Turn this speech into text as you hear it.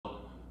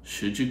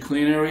Should you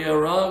clean area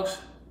rugs?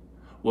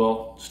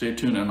 Well, stay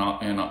tuned and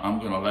I'm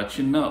gonna let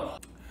you know.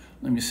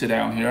 Let me sit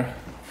down here.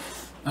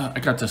 I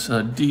got this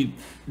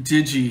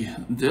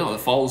digi deal that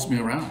follows me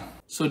around.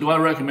 So do I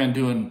recommend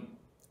doing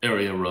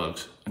area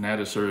rugs, an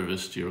added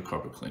service to your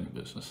carpet cleaning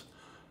business?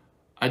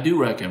 I do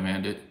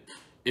recommend it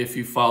if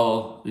you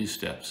follow these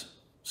steps.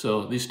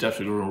 So these steps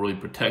are gonna really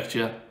protect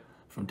you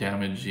from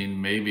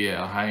damaging maybe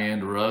a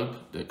high-end rug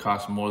that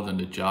costs more than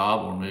the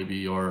job, or maybe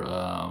your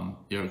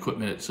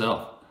equipment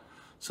itself.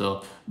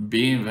 So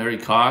being very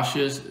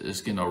cautious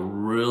is gonna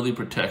really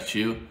protect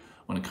you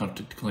when it comes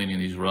to cleaning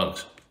these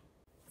rugs.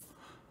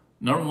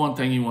 Number one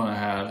thing you wanna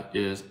have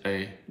is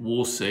a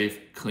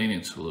wool-safe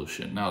cleaning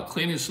solution. Now,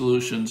 cleaning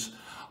solutions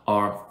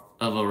are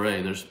of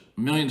array. There's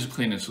millions of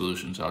cleaning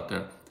solutions out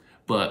there,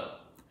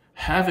 but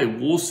have a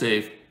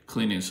wool-safe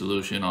cleaning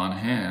solution on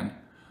hand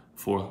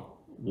for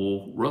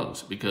wool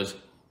rugs, because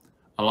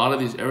a lot of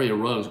these area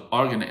rugs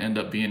are gonna end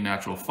up being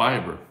natural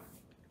fiber,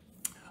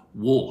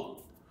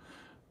 wool.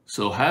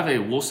 So have a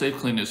wool-safe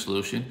cleaning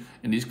solution,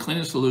 and these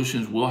cleaning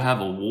solutions will have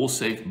a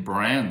wool-safe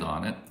brand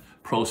on it.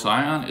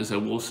 Procyon is a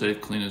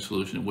wool-safe cleaning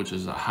solution, which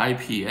is a high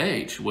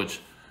pH, which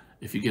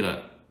if you get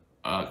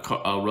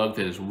a rug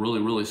that is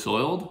really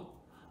soiled,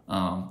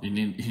 you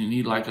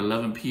need like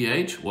 11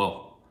 pH.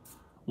 Well,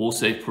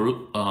 wool-safe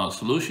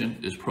solution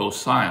is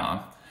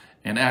Procyon,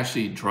 and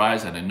actually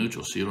dries at a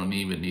neutral, so you don't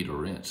even need a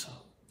rinse.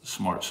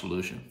 Smart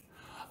solution.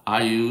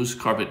 I use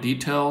Carpet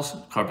Details.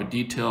 Carpet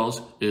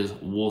Details is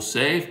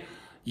wool-safe,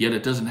 yet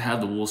it doesn't have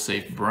the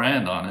wool-safe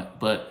brand on it,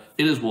 but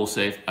it is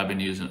wool-safe. I've been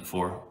using it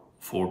for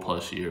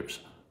 4+ years.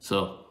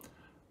 So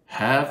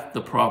have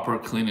the proper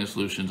cleaning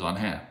solutions on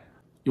hand.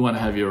 You want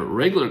to have your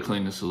regular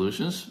cleaning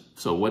solutions.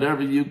 So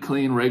whatever you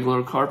clean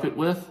regular carpet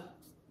with,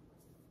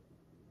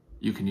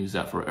 you can use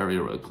that for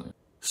area rug cleaning.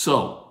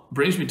 So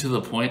brings me to the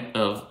point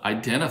of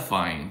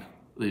identifying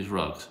these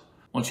rugs.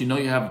 Once you know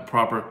you have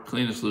proper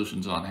cleaning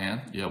solutions on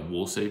hand, you have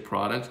wool-safe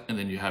products, and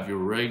then you have your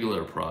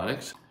regular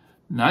products.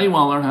 Now you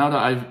want to learn how to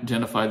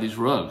identify these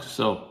rugs.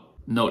 So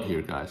note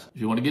here, guys,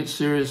 if you want to get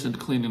serious into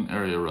cleaning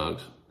area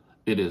rugs,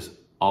 it is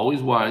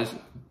always wise to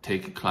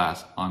take a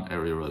class on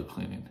area rug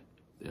cleaning.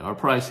 They are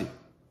pricey,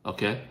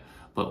 okay?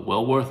 But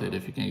well worth it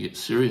if you're gonna get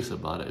serious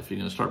about it. If you're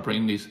gonna start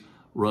bringing these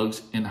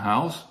rugs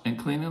in-house and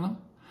cleaning them,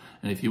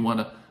 and if you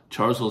wanna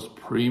charge those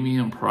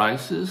premium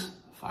prices,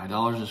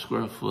 $5 a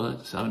square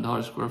foot, $7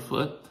 a square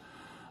foot,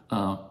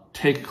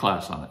 take a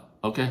class on it,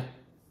 okay?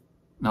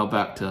 Now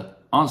back to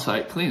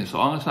on-site cleaning. So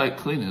on-site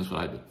cleaning is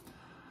what I do.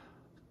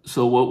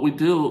 So what we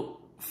do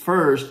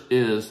first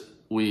is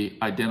we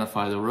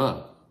identify the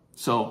rug.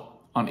 So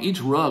on each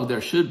rug,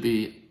 there should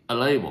be a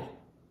label.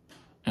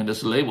 And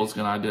this label is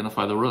going to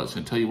identify the rug. It's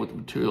going to tell you what the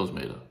material is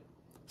made of.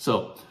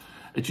 So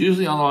it's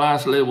usually on the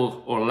last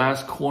label or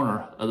last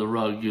corner of the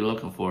rug you're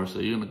looking for. So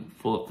you're going to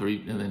pull up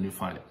 3 and then you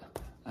find it.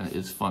 And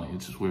it's funny.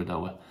 It's just weird that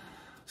way.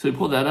 So you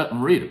pull that up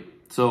and read it.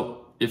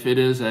 So if it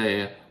is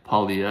a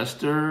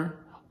polyester,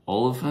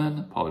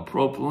 olefin,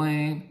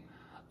 polypropylene,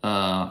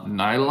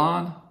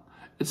 nylon,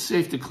 it's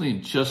safe to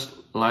clean, just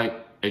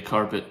like a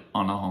carpet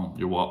on a home,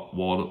 your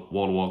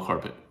wall-to-wall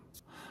carpet.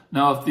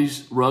 Now, if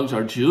these rugs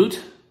are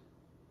jute,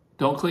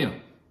 don't clean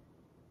them,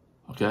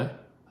 okay?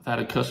 I've had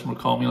a customer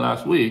call me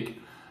last week,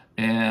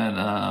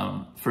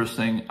 and first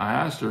thing I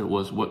asked her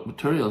was what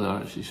material they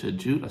are. She said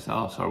jute. I said,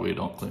 oh, sorry, we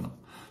don't clean them.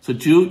 So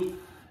jute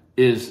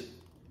is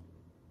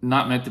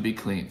not meant to be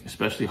cleaned,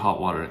 especially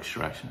hot water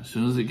extraction. As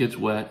soon as it gets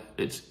wet,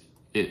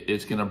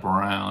 it's gonna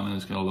brown and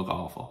it's gonna look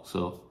awful.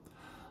 So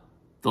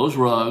those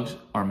rugs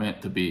are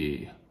meant to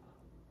be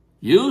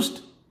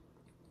used,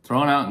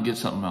 thrown out, and get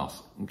something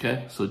else,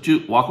 okay? So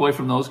jute, walk away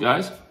from those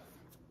guys.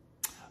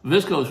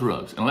 Viscose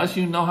rugs, unless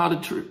you know how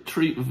to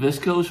treat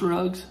viscose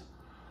rugs,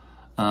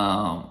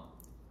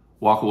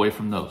 walk away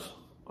from those,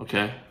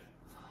 okay?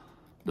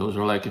 Those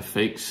are like a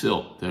fake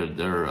silk.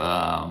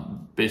 They're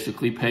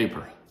basically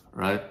paper,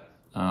 right?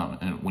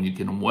 And when you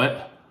get them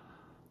wet,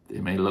 they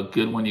may look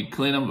good when you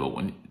clean them, but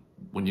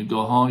when you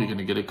go home, you're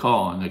gonna get a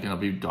call and they're gonna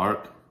be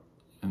dark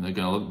and they're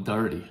gonna look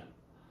dirty.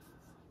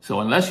 So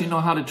unless you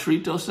know how to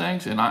treat those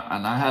things, and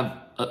I have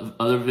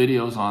other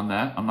videos on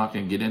that, I'm not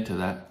gonna get into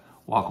that,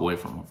 walk away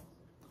from them.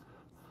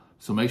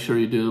 So make sure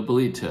you do a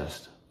bleed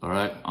test, all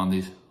right, on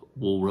these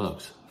wool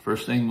rugs.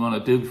 First thing you wanna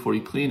do before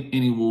you clean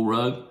any wool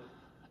rug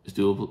is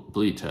do a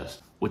bleed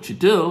test. What you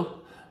do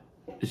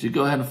is you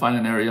go ahead and find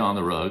an area on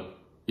the rug,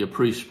 you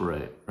pre-spray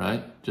it,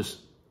 right? Just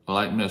a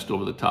light mist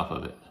over the top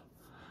of it.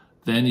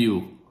 Then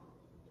you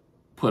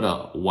put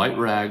a white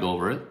rag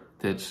over it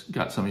that's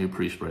got some of your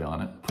pre-spray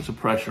on it, put some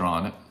pressure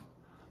on it,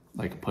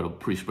 like put a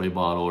pre-spray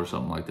bottle or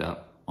something like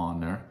that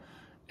on there,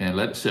 and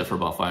let it sit for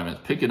about 5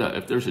 minutes. Pick it up.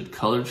 If there's a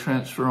color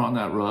transfer on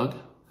that rug,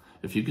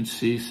 if you can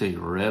see, say,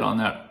 red on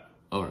that,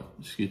 or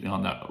excuse me,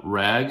 on that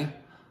rag,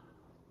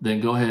 then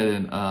go ahead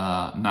and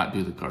not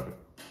do the carpet,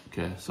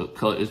 okay? So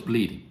color is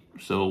bleeding.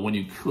 So when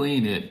you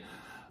clean it,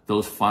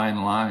 those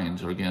fine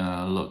lines are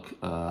gonna look,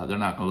 they're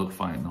not gonna look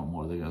fine no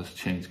more. They're gonna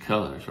change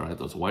colors, right?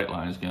 Those white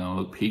lines are gonna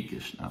look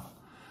peakish now,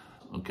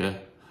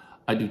 okay?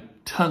 I do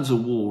tons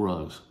of wool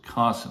rugs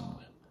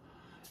constantly.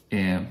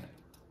 And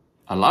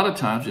a lot of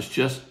times it's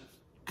just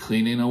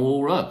cleaning a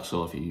wool rug.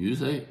 So if you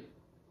use a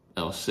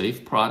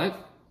safe product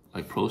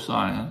like Pro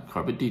Cyan,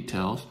 Carpet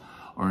Details,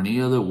 or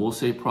any other wool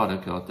safe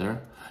product out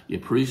there, you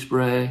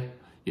pre-spray,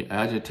 you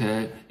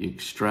agitate, you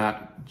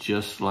extract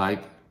just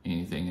like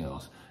anything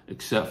else.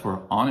 Except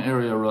for on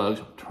area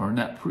rugs, turn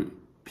that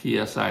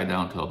PSI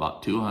down to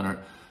about 200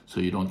 so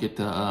you don't get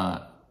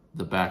the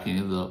backing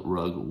of the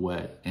rug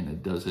wet, and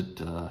it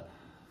doesn't,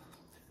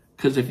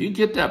 because if you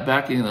get that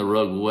backing of the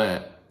rug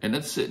wet and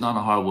it's sitting on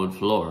a hardwood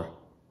floor,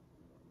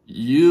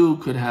 you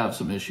could have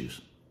some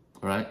issues,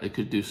 all right? It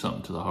could do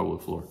something to the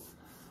hardwood floor.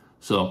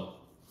 So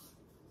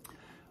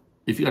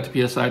if you got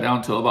the PSI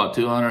down to about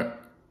 200,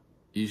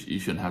 you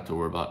shouldn't have to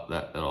worry about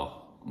that at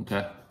all,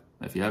 okay?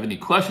 If you have any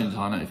questions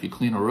on it, if you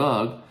clean a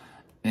rug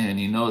and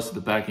you notice that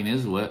the backing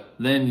is wet,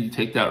 then you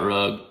take that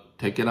rug,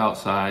 take it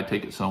outside,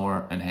 take it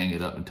somewhere, and hang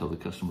it up and tell the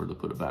customer to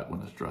put it back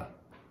when it's dry.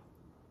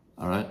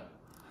 All right?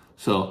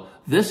 So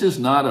this is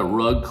not a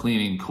rug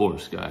cleaning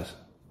course, guys.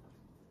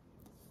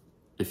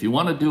 If you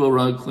want to do a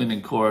rug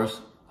cleaning course,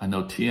 I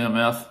know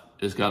TMF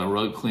has got a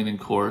rug cleaning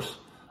course.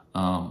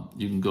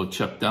 You can go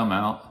check them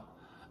out.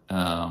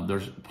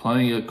 There's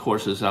plenty of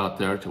courses out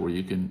there to where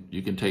you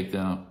can take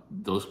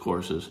those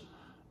courses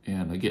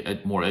and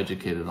get more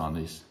educated on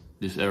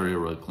this area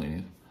rug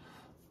cleaning.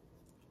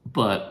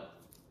 But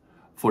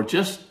for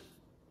just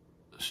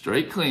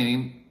straight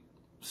cleaning,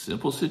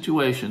 simple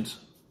situations,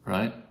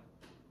 right?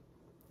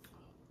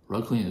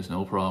 Rug cleaning is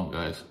no problem,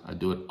 guys. I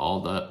do it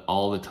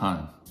all the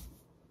time.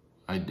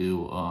 I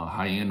do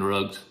high-end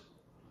rugs.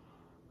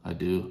 I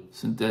do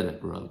synthetic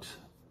rugs.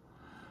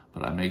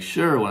 But I make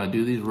sure when I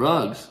do these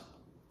rugs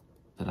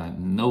that I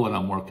know what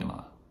I'm working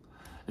on.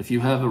 If you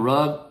have a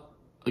rug,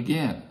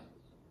 again,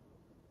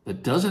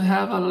 that doesn't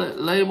have a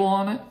label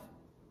on it,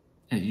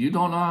 and you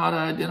don't know how to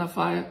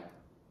identify it,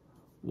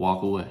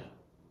 walk away.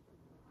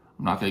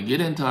 I'm not going to get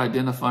into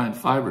identifying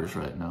fibers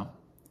right now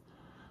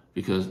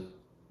because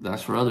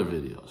that's for other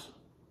videos.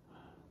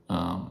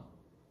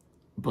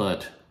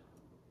 But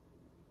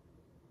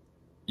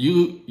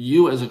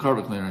you as a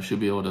carpet cleaner should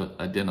be able to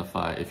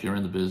identify, if you're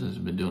in the business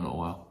and been doing it a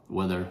while,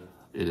 whether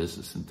it is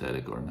a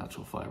synthetic or a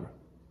natural fiber.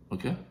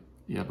 Okay?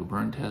 You have a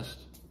burn test.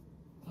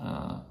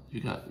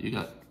 You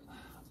got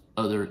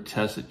other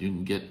tests that you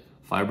can get,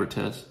 fiber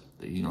tests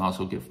that you can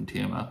also get from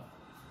TMF.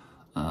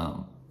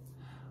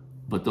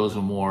 But those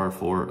are more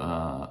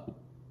for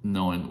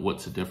knowing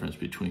what's the difference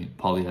between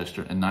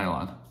polyester and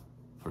nylon,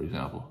 for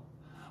example,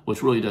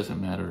 which really doesn't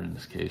matter in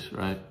this case,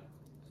 right?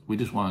 We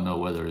just want to know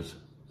whether it's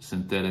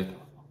synthetic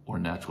or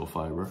natural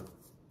fiber.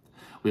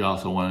 We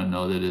also want to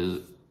know that it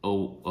is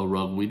a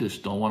rug we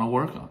just don't want to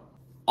work on.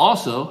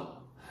 Also,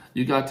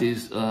 you got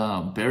these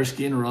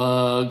bearskin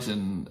rugs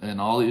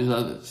and all these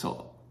other,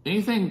 so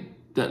anything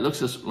that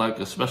looks like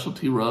a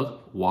specialty rug,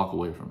 walk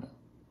away from it.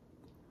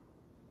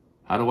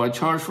 How do I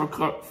charge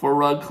for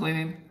rug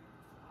cleaning?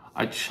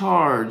 I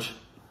charge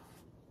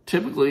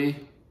typically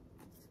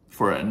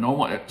for a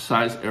normal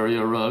size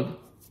area rug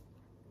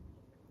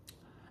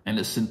and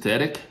it's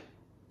synthetic,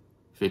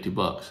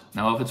 $50.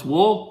 Now if it's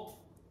wool,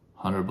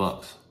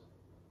 $100.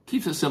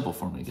 Keeps it simple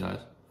for me, guys.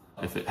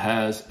 If it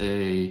has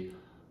a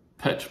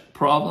pet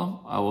problem,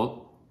 I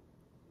will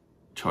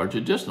charge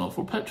additional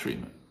for pet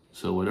treatment.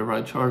 So whatever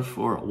I charge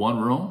for one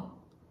room,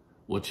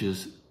 which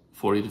is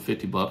 $40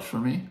 to $50 for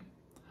me,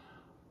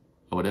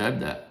 I would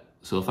add that.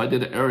 So if I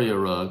did an area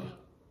rug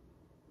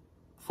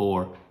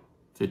for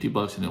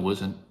 $50 and it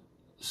wasn't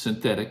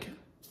synthetic,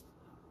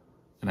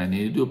 and I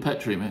needed to do a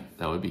pet treatment,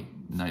 that would be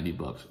 $90,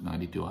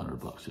 $90 to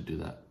 $100 to do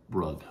that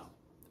rug.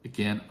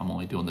 Again, I'm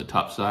only doing the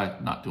top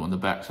side, not doing the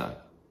back side.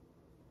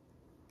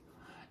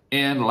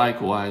 And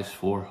likewise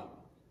for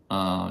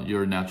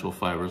your natural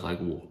fibers like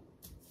wool.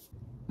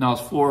 Now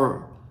as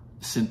for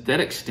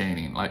synthetic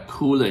staining, like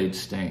Kool-Aid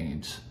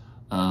stains,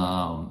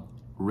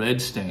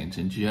 red stains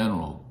in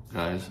general,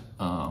 guys,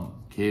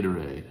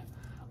 Gatorade.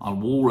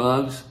 On wool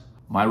rugs,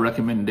 my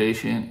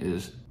recommendation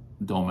is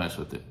don't mess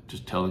with it.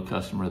 Just tell the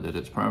customer that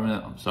it's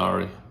permanent. I'm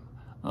sorry.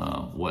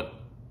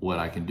 What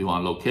I can do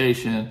on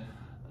location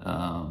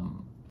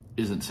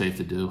isn't safe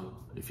to do.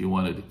 If you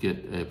wanted to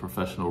get a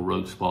professional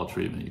rug spa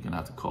treatment, you're gonna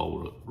have to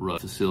call a rug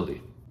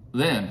facility.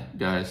 Then,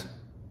 guys,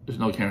 there's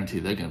no guarantee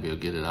they're gonna be able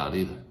to get it out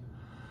either.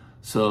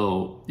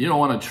 So you don't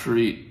wanna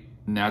treat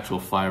natural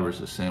fibers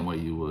the same way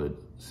you would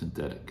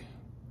synthetic.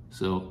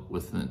 So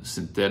with the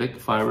synthetic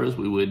fibers,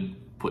 we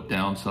would put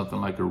down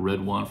something like a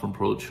red one from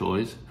Pro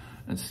Choice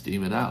and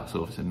steam it out.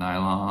 So if it's a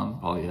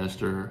nylon,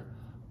 polyester,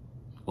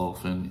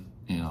 olefin,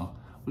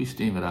 we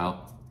steam it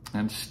out.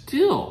 And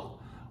still,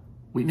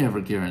 we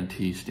never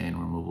guarantee stain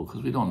removal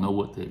because we don't know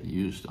what they've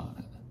used on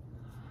it.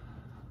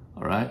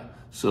 All right?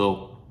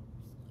 So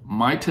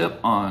my tip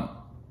on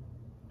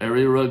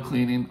area rug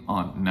cleaning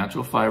on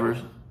natural fibers,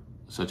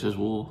 such as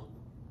wool,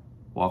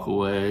 walk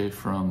away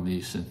from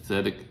the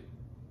synthetic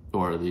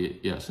or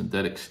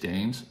synthetic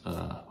stains,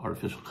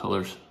 artificial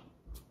colors,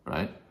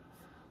 right?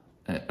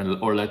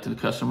 Or let the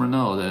customer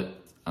know that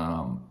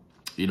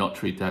You don't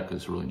treat that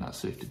because it's really not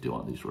safe to do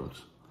on these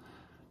rugs.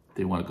 If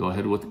they want to go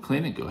ahead with the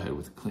cleaning, go ahead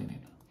with the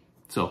cleaning.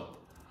 So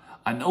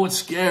I know it's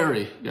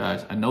scary,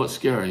 guys. I know it's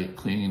scary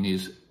cleaning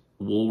these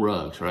wool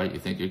rugs, right? You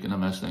think you're gonna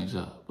mess things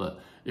up. But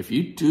if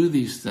you do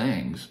these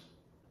things,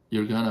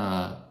 you're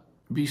gonna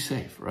be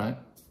safe, right?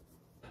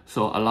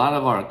 So a lot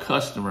of our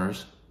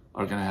customers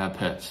are gonna have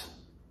pets.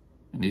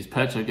 And these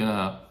pets are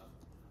gonna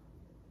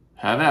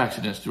have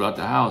accidents throughout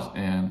the house,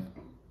 and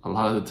a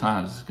lot of the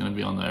times it's gonna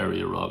be on the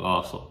area rug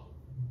also.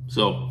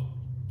 So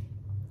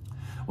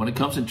when it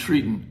comes to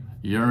treating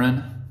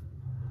urine,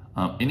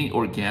 any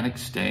organic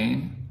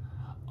stain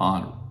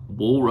on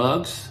wool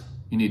rugs,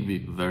 you need to be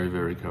very,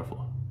 very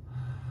careful.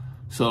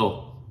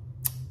 So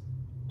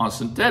on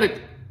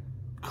synthetic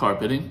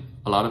carpeting,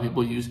 a lot of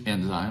people use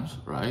enzymes,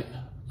 right?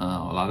 A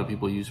lot of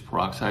people use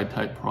peroxide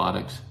type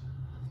products,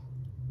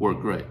 work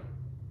great.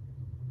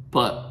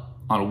 But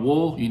on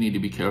wool, you need to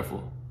be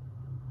careful.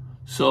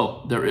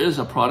 So there is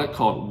a product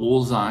called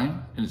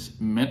Woolzyme, and it's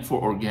meant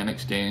for organic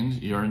stains,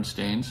 urine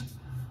stains.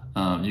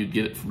 You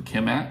get it from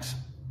Chemex,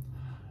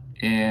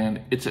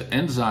 and it's an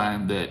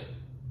enzyme that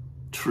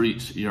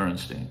treats urine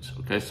stains,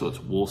 okay? So it's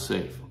wool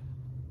safe.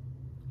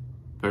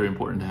 Very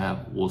important to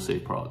have wool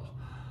safe products.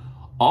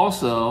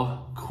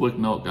 Also, quick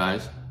note,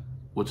 guys,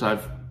 which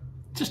I've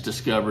just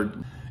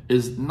discovered,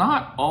 is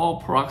not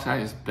all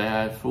peroxide is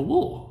bad for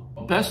wool.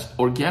 Best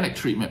organic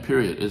treatment,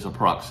 period, is a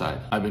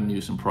peroxide. I've been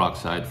using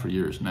peroxide for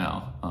years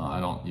now. I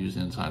don't use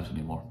enzymes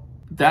anymore.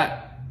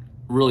 That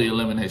really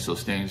eliminates those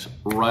stains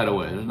right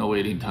away. There's no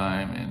waiting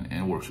time,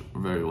 and works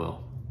very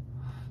well.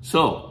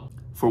 So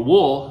for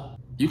wool,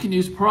 you can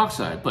use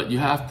peroxide, but you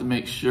have to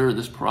make sure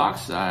this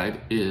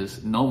peroxide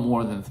is no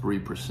more than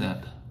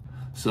 3%.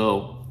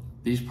 So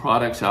these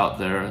products out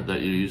there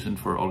that you're using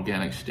for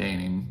organic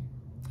staining,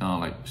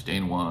 like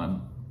Stain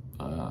One,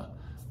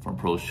 from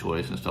Pro's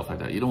Choice and stuff like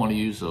that, you don't want to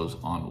use those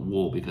on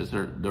wool because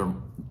they're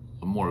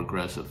more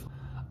aggressive.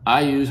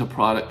 I use a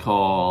product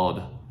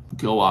called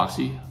Go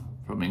Oxy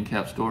from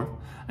Incap Store,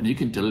 and you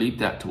can delete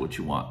that to what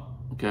you want,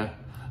 okay?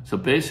 So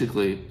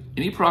basically,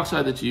 any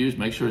peroxide that you use,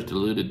 make sure it's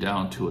diluted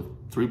down to a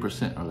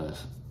 3% or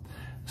less.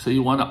 So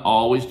you want to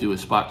always do a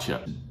spot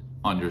check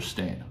on your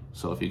stain.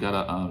 So if you got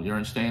a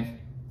urine stain,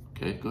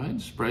 okay, go ahead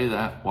and spray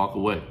that, walk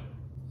away.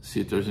 See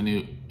if there's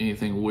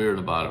anything weird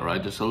about it,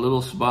 right? Just a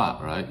little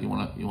spot, right? You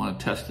wanna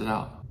test it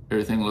out.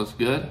 Everything looks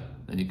good,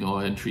 then you go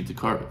ahead and treat the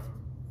carpet.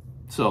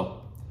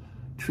 So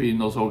treating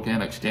those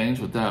organic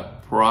stains with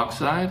that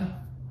peroxide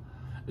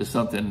is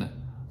something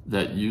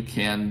that you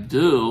can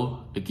do.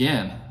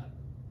 Again,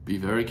 be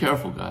very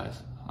careful,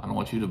 guys. I don't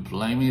want you to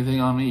blame anything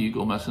on me. You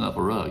go messing up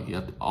a rug.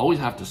 You always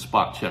have to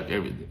spot check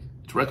everything.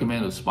 It's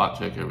recommended to spot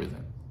check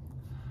everything.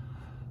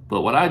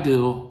 But what I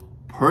do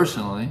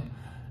personally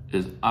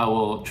is I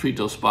will treat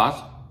those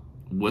spots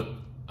with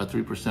a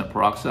 3%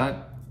 peroxide.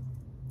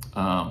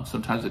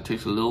 Sometimes it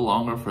takes a little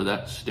longer for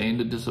that stain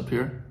to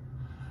disappear.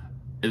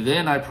 And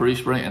then I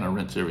pre-spray and I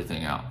rinse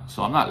everything out.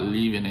 So I'm not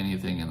leaving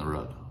anything in the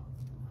rug.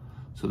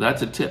 So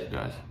that's a tip,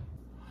 guys.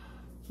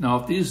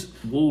 Now, if these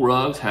wool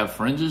rugs have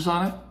fringes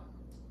on it,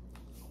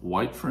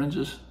 white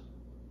fringes,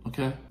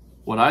 okay?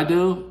 What I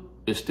do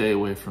is stay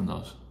away from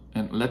those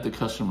and let the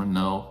customer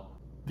know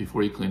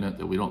before you clean it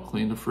that we don't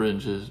clean the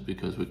fringes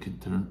because it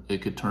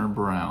could turn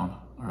brown,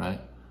 all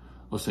right?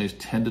 Those things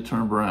tend to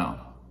turn brown.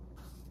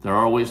 There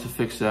are ways to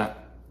fix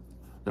that.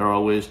 There are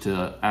ways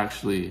to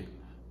actually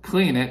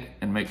clean it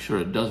and make sure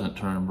it doesn't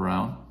turn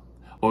brown.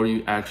 Or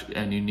you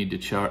need to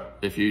charge,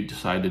 if you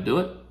decide to do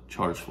it,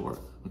 charge for it,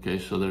 okay?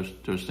 So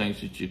there's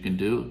things that you can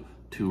do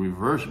to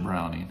reverse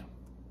browning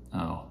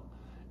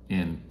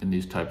in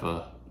these type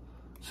of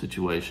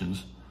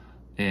situations.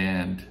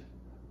 And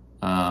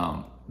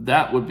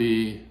that would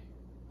be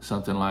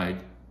something like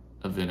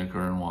a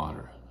vinegar and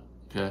water,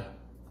 okay?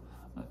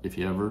 If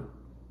you ever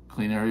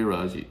clean area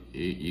rugs,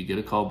 you get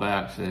a call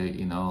back, say,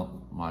 you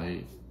know,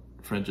 my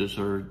fringes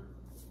are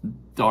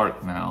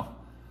dark now.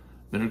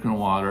 Vinegar and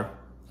water,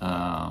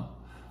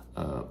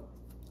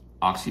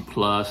 Oxy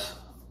Plus,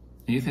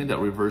 anything that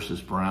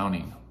reverses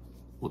browning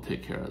will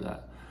take care of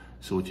that.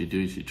 So what you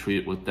do is you treat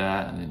it with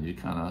that and then you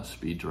kind of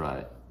speed dry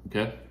it,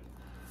 okay?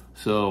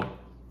 So,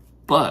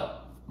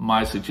 but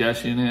my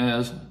suggestion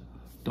is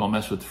don't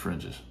mess with the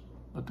fringes.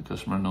 Let the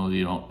customer know that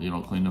you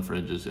don't clean the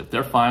fringes. If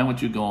they're fine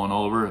with you going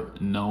over,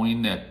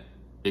 knowing that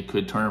it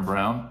could turn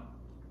brown,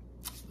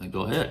 then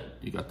go ahead.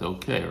 You got the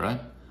okay, right?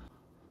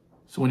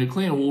 So when you're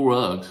cleaning wool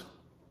rugs,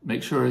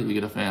 make sure you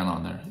get a fan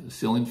on there. The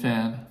ceiling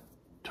fan,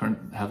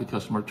 have the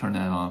customer turn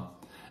that on.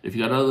 If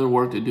you got other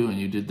work to do and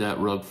you did that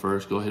rug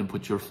first, go ahead and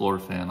put your floor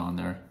fan on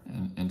there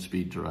and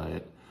speed dry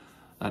it.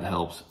 That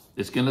helps.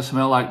 It's gonna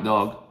smell like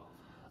dog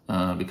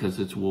because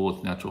it's wool,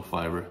 it's natural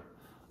fiber.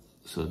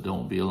 So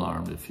don't be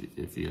alarmed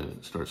if you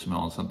start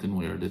smelling something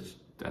weird.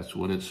 That's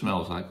what it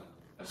smells like.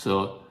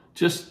 So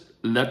just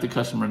let the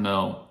customer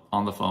know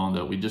on the phone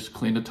that we just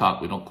clean the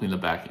top, we don't clean the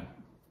backing.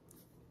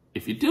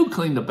 If you do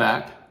clean the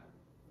back,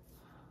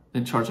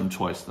 then charge them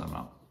twice the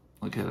amount.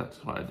 Okay,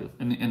 that's what I do.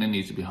 And it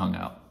needs to be hung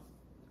out.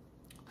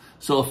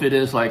 So if it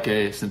is like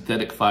a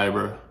synthetic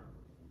fiber,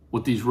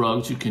 With these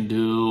rugs, you can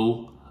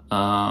do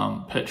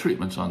pet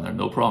treatments on there,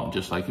 no problem,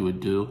 just like you would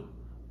do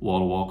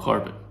wall-to-wall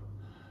carpet.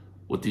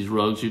 With these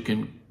rugs, you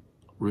can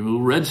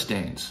remove red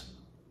stains,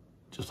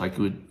 just like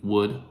you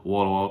would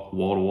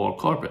wall-to-wall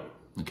carpet,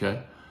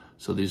 okay?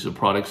 So these are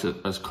products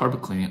that, as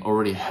carpet cleaners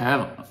already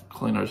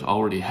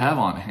have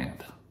on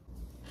hand.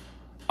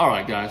 All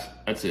right, guys,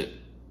 that's it.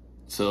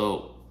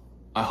 So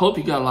I hope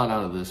you got a lot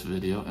out of this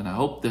video, and I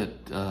hope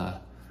that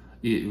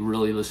you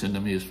really listened to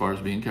me as far as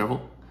being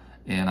careful.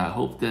 And I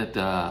hope that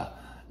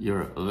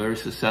you're very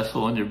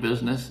successful in your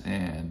business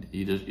and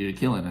you're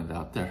killing it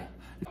out there.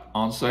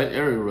 On-site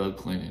area rug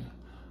cleaning.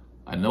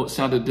 I know it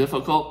sounded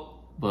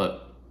difficult,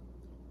 but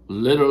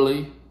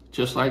literally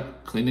just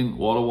like cleaning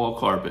wall-to-wall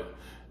carpet,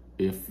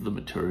 if the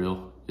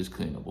material is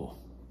cleanable.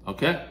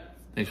 Okay?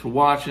 Thanks for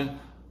watching,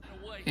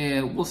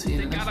 and we'll see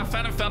you in the next one. They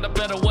gotta find a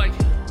better way.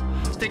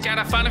 They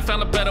gotta find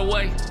a better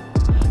way.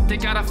 They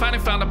gotta find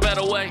a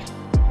better way.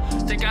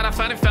 They gotta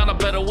find a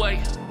better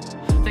way.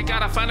 They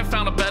gotta find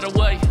a better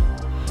way.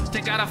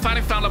 They gotta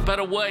find a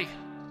better way.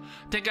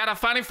 They gotta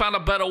find a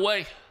better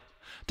way.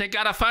 They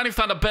gotta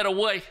find a better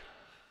way.